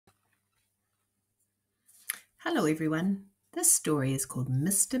Hello everyone. This story is called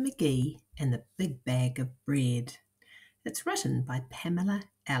Mr. McGee and the Big Bag of Bread. It's written by Pamela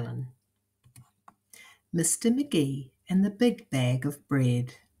Allen. Mr. McGee and the Big Bag of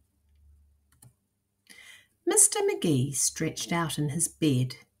Bread. Mr. McGee stretched out in his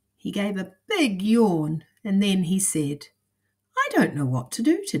bed. He gave a big yawn and then he said, "I don't know what to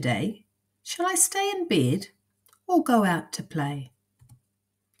do today. Shall I stay in bed or go out to play?"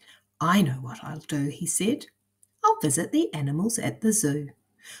 "I know what I'll do," he said. "I'll visit the animals at the zoo.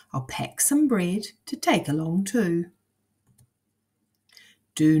 I'll pack some bread to take along too."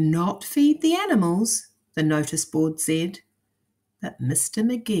 "Do not feed the animals," the notice board said. But Mr.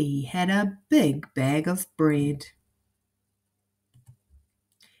 McGee had a big bag of bread.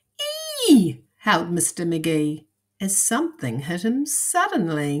 "Ee!" howled Mr. McGee as something hit him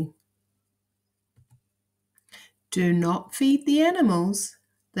suddenly. "Do not feed the animals,"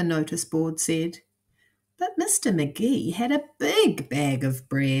 the notice board said. But Mr. McGee had a big bag of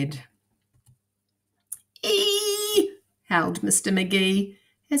bread. "Ee!" howled Mr. McGee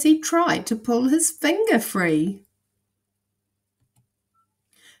as he tried to pull his finger free.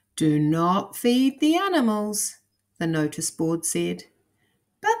 "Do not feed the animals," the notice board said.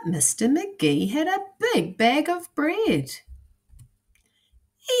 But Mr. McGee had a big bag of bread.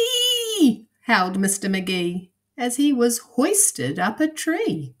 "Ee!" howled Mr. McGee as he was hoisted up a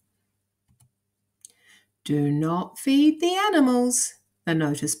tree. "Do not feed the animals," the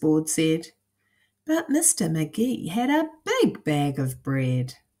notice board said. But Mr. McGee had a big bag of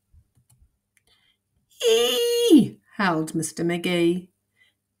bread. "Ee!" howled Mr. McGee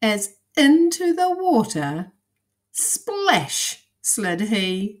as into the water, splash, slid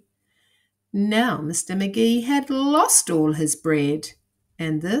he. Now Mr. McGee had lost all his bread,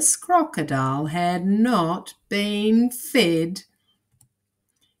 and this crocodile had not been fed.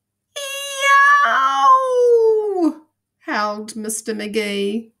 "Eow!" howled Mr.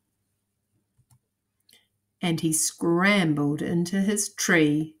 McGee. And he scrambled into his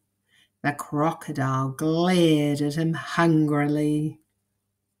tree. The crocodile glared at him hungrily.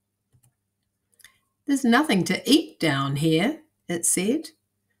 "There's nothing to eat down here," it said,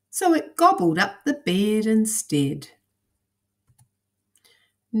 so it gobbled up the bed instead.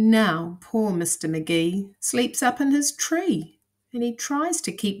 Now poor Mr. McGee sleeps up in his tree, and he tries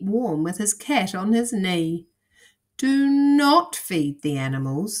to keep warm with his cat on his knee. "Do not feed the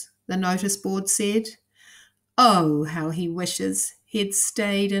animals," the notice board said. Oh, how he wishes he'd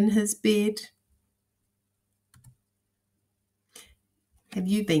stayed in his bed. Have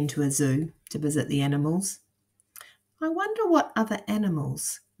you been to a zoo to visit the animals? I wonder what other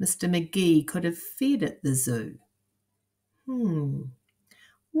animals Mr. McGee could have fed at the zoo.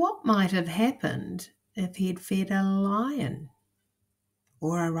 What might have happened if he'd fed a lion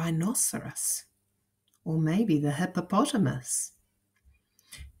or a rhinoceros or maybe the hippopotamus?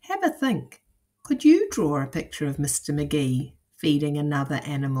 Have a think. Could you draw a picture of Mr. McGee feeding another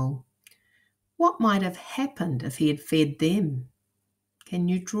animal? What might have happened if he had fed them? Can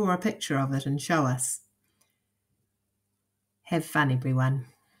you draw a picture of it and show us? Have fun, everyone.